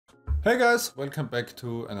Hey guys, welcome back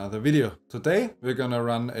to another video. Today we're gonna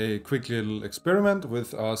run a quick little experiment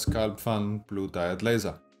with our Sculpt Fun Blue Diode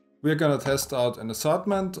Laser. We're gonna test out an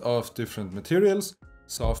assortment of different materials,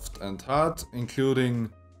 soft and hard, including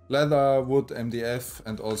leather, wood, MDF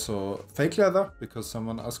and also fake leather, because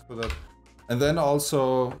someone asked for that. And then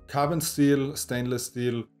also carbon steel, stainless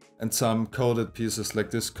steel and some coated pieces like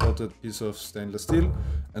this coated piece of stainless steel.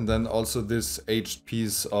 And then also this aged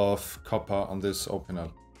piece of copper on this opener.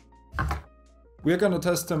 We're going to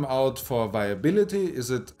test them out for viability. Is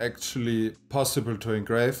it actually possible to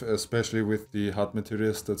engrave, especially with the hard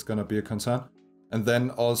materials? That's going to be a concern. And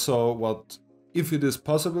then also what, if it is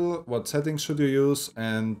possible, what settings should you use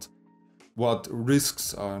and what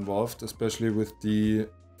risks are involved, especially with the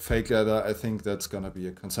fake leather. I think that's going to be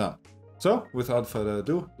a concern. So without further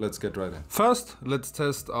ado, let's get right in. First, let's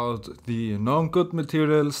test out the known good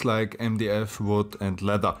materials like MDF, wood and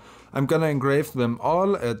leather. I'm gonna engrave them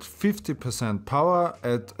all at 50% power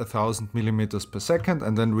at 1000 millimeters per second,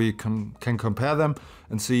 and then we can compare them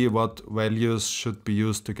and see what values should be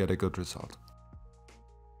used to get a good result.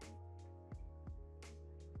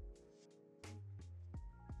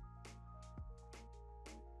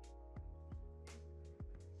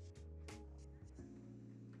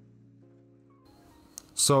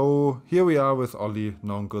 So here we are with all the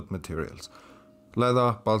known good materials.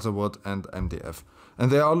 Leather, balsa wood and MDF.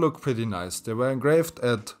 And they all look pretty nice. They were engraved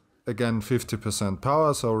at, again, 50%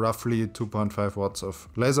 power, so roughly 2.5 watts of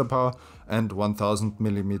laser power and 1000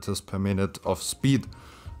 millimeters per minute of speed.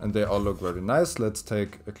 And they all look very nice. Let's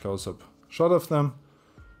take a close-up shot of them.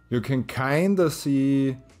 You can kind of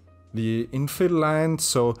see the infill lines,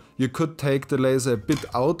 so you could take the laser a bit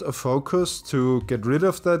out of focus to get rid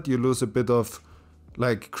of that. You lose a bit of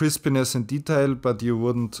like crispiness and detail, but you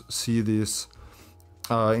wouldn't see these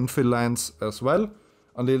infill lines as well.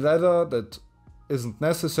 On the leather, that isn't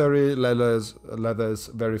necessary. Leather is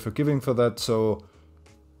very forgiving for that, so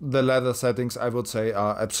the leather settings, I would say,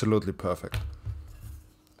 are absolutely perfect.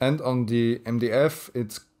 And on the MDF,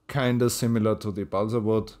 it's kind of similar to the balsa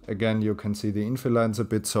wood. Again, you can see the infill lines a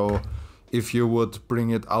bit, so if you would bring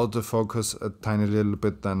it out of focus a tiny little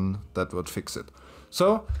bit, then that would fix it.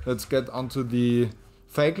 So let's get onto the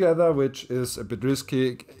fake leather, which is a bit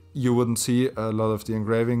risky. You wouldn't see a lot of the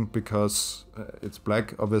engraving because it's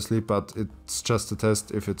black, obviously, but it's just a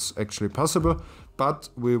test if it's actually possible. But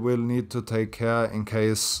we will need to take care in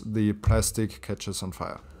case the plastic catches on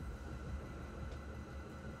fire.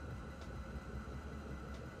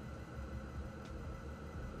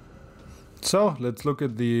 So let's look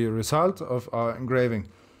at the result of our engraving.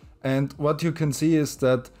 And what you can see is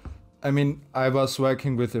that, I mean, I was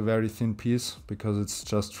working with a very thin piece because it's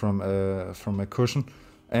just from a cushion.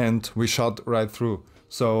 And we shot right through.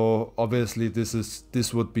 So obviously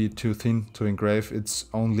this would be too thin to engrave. It's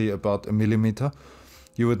only about 1 millimeter.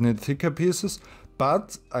 You would need thicker pieces,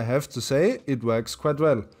 but I have to say it works quite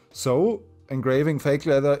well. So engraving fake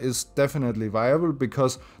leather is definitely viable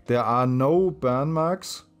because there are no burn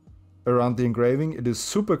marks around the engraving. It is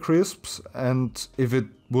super crisp, and if it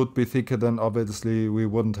would be thicker, then obviously we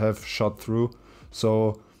wouldn't have shot through.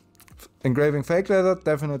 So engraving fake leather,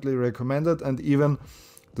 definitely recommended. And even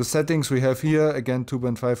the settings we have here, again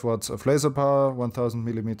 2.5 watts of laser power, 1000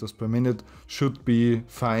 millimeters per minute, should be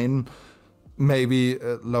fine. Maybe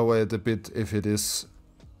lower it a bit if it is,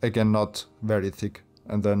 again, not very thick,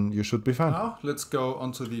 and then you should be fine. Now let's go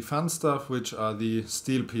on to the fun stuff, which are the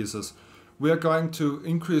steel pieces. We are going to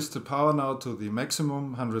increase the power now to the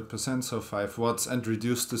maximum 100%, so 5 watts, and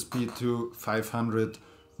reduce the speed to 500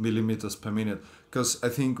 millimeters per minute, because I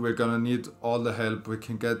think we're gonna need all the help we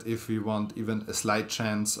can get if we want even a slight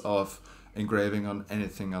chance of engraving on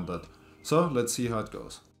anything on that. So let's see how it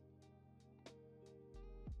goes.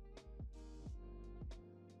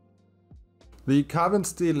 The carbon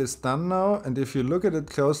steel is done now, and if you look at it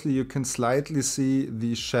closely, you can slightly see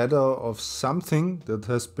the shadow of something that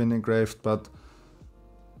has been engraved, but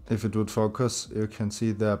if it would focus, you can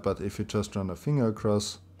see there, but if you just run a finger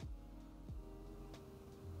across,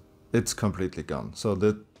 it's completely gone. So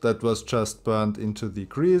that was just burned into the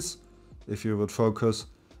grease, if you would focus,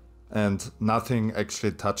 and nothing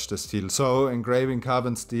actually touched the steel. So engraving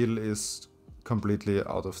carbon steel is completely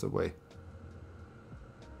out of the way.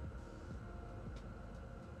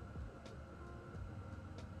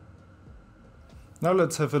 Now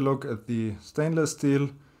let's have a look at the stainless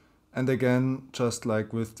steel. And again, just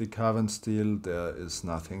like with the carbon steel, there is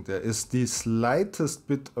nothing. There is the slightest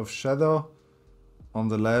bit of shadow on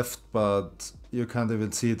the left, but you can't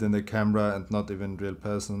even see it in the camera and not even real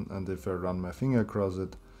person. And if I run my finger across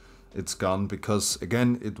it, it's gone because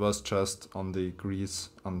again, it was just on the grease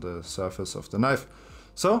on the surface of the knife.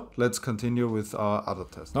 So let's continue with our other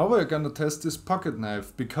test. Now we're gonna test this pocket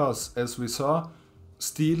knife because, as we saw,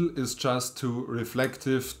 steel is just too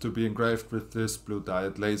reflective to be engraved with this blue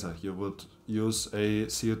diode laser. You would use a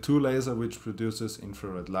CO2 laser which produces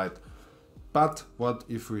infrared light. But what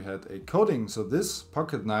if we had a coating? So this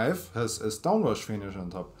pocket knife has a stonewash finish on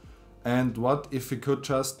top. And what if we could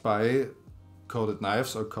just buy coated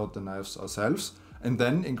knives or coat the knives ourselves and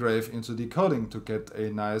then engrave into the coating to get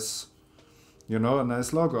a nice, a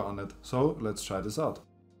nice logo on it. So let's try this out.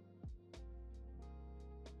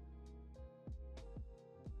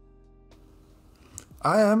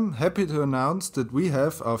 I am happy to announce that we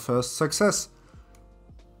have our first success.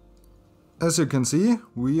 As you can see,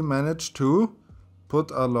 we managed to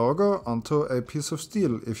put our logo onto a piece of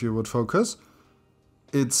steel. If you would focus,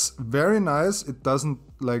 it's very nice. It doesn't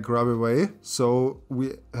like rub away. So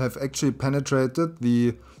we have actually penetrated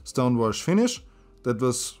the stonewash finish that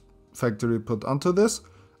was factory put onto this,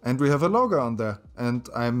 and we have a logo on there. And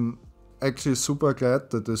I'm actually super glad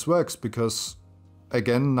that this works because,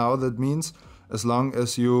 again, now that means as long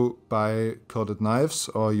as you buy coated knives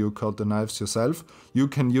or you coat the knives yourself, you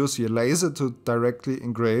can use your laser to directly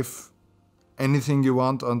engrave anything you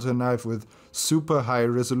want onto a knife with super high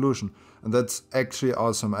resolution. And that's actually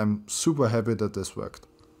awesome. I'm super happy that this worked.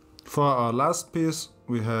 For our last piece,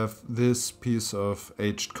 we have this piece of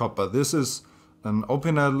aged copper. This is an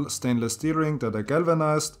Opinel stainless steel ring that I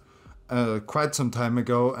galvanized quite some time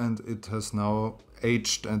ago, and it has now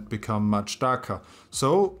aged and become much darker.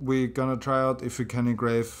 So we're gonna try out if we can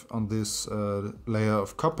engrave on this layer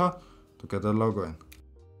of copper to get a logo in.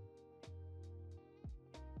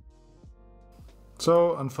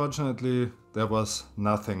 So unfortunately there was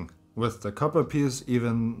nothing with the copper piece.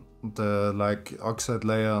 Even the oxide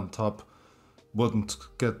layer on top wouldn't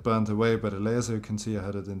get burnt away by the laser. You can see I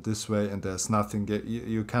had it in this way and there's nothing.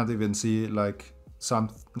 You can't even see like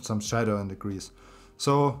some shadow in the grease.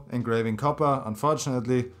 So engraving copper,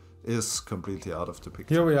 unfortunately, is completely out of the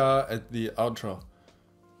picture. Here we are at the outro.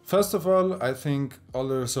 First of all, I think all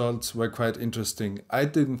the results were quite interesting. I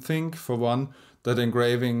didn't think, for one, that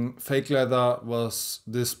engraving fake leather was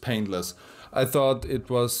this painless. I thought it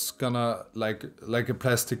was gonna, like a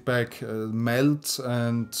plastic bag, melt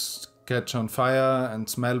and catch on fire and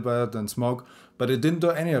smell bad and smoke, but it didn't do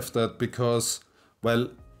any of that because, well,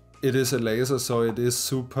 it is a laser, so it is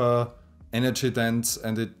super energy dense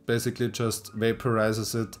and it basically just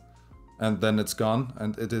vaporizes it and then it's gone,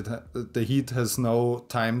 and the heat has no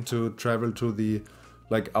time to travel to the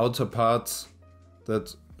outer parts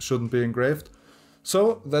that shouldn't be engraved.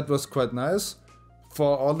 So that was quite nice.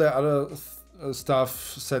 For all the other stuff,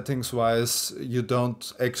 settings wise, you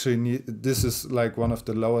don't actually need, this is like one of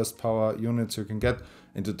the lowest power units you can get,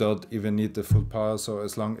 and you don't even need the full power. So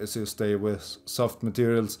as long as you stay with soft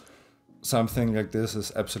materials, something like this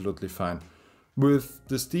is absolutely fine. With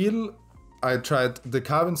the steel, I tried the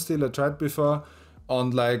carbon steel I tried before. On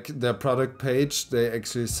their product page, they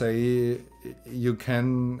actually say you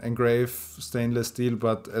can engrave stainless steel,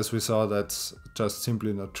 but as we saw, that's just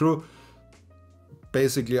simply not true.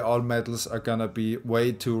 Basically all metals are gonna be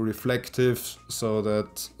way too reflective, so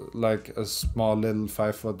that a small little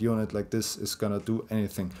 5-watt unit like this is gonna do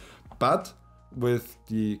anything. But with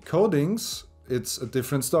the coatings, it's a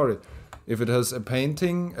different story. If it has a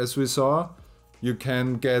painting, as we saw, you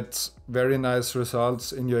can get very nice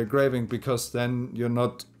results in your engraving, because then you're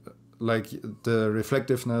not the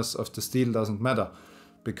reflectiveness of the steel doesn't matter,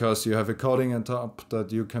 because you have a coating on top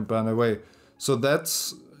that you can burn away. So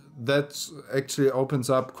that actually opens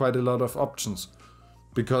up quite a lot of options,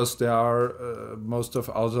 because there are most of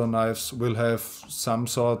outdoor knives will have some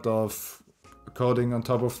sort of coating on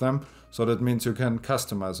top of them, so that means you can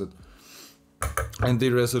customize it. And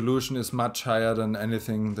the resolution is much higher than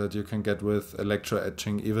anything that you can get with electro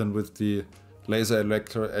etching, even with the laser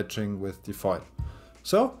electro etching with the foil.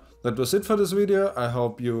 So that was it for this video. I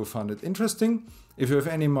hope you found it interesting. If you have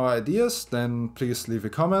any more ideas, then please leave a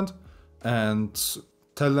comment and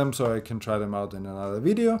tell them so I can try them out in another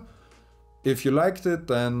video. If you liked it,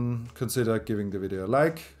 then consider giving the video a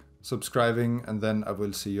like, subscribing, and then I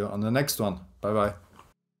will see you on the next one. Bye bye.